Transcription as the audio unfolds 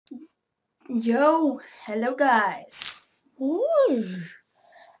Yo, hello guys. Ooh,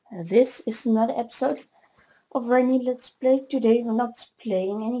 this is another episode of Rainy Let's Play. Today we're not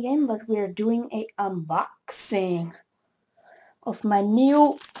playing any game, but we're doing a unboxing of my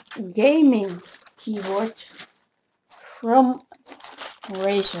new gaming keyboard from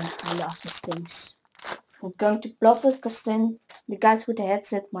Razer. I love these things. I'm going to plot it because then the guys with the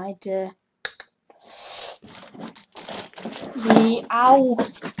headset might be ow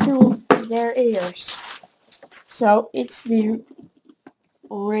to their ears. So it's the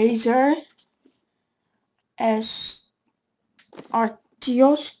Razer as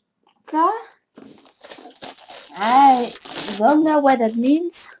arctosa. I don't know what that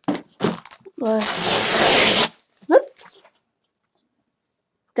means, but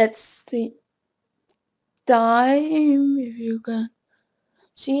that's the time if you can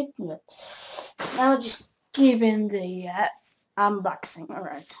see it. But I'll just keep in the unboxing.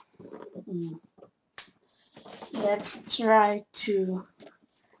 Alright. Let's try to.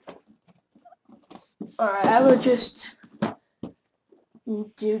 Alright, I will just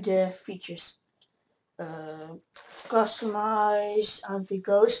do the features. Customize,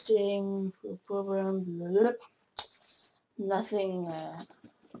 anti-ghosting, program, blah, blah, blah. Nothing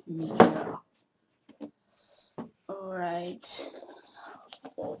major. Alright.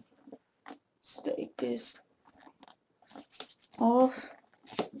 Let's take this off.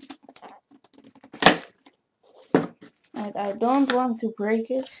 And I don't want to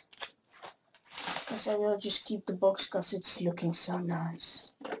break it, because I will just keep the box because it's looking so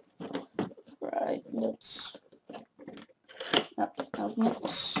nice. Right, let's open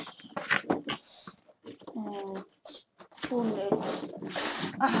it and pull it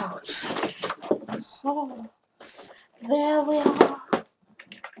out. Oh, there we are.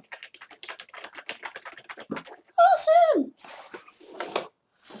 Awesome!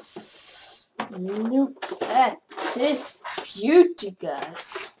 Look at this beauty,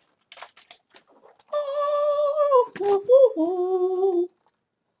 guys.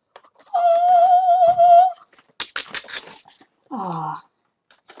 Ah,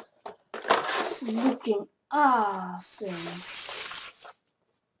 it's looking awesome.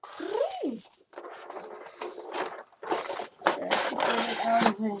 Let's get it out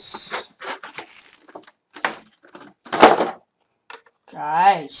of this.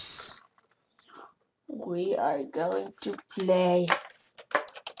 Guys, we are going to play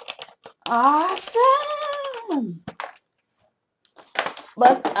awesome.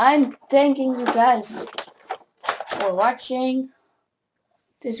 But I'm thanking you guys for watching.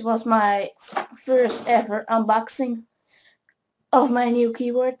 This was my first ever unboxing of my new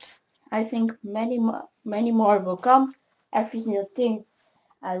keyboard. I think many more will come. Every single thing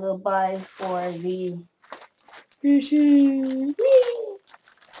I will buy for the PC.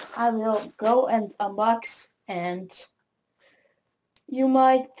 I will go and unbox, and you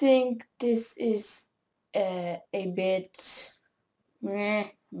might think this is a bit meh.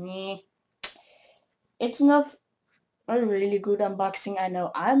 It's not a really good unboxing. I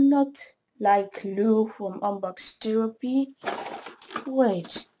know I'm not like Lou from Unbox Therapy.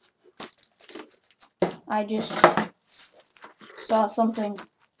 Wait, I just saw something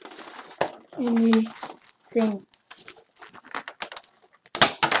in the thing.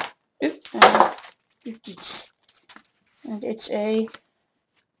 And it's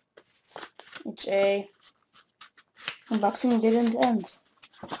a unboxing didn't end.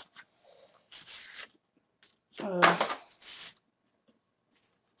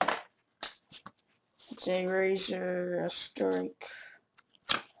 It's a Razer historic,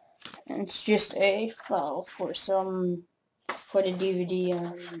 and it's just a file for the DVD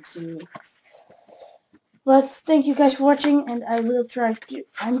and the. But thank you guys for watching, and I will try to.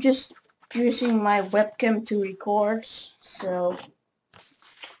 I'm just using my webcam to record, so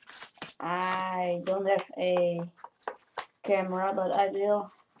I don't have a camera, but I will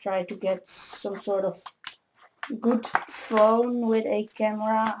try to get some sort of good phone with a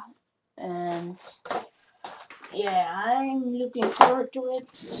camera, and yeah, I'm looking forward to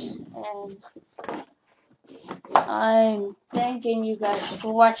it, and I'm thanking you guys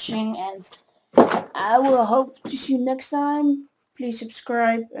for watching, and I will hope to see you next time. Please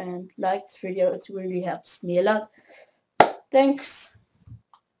subscribe and like the video, it really helps me a lot. Thanks.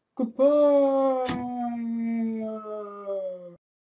 Goodbye.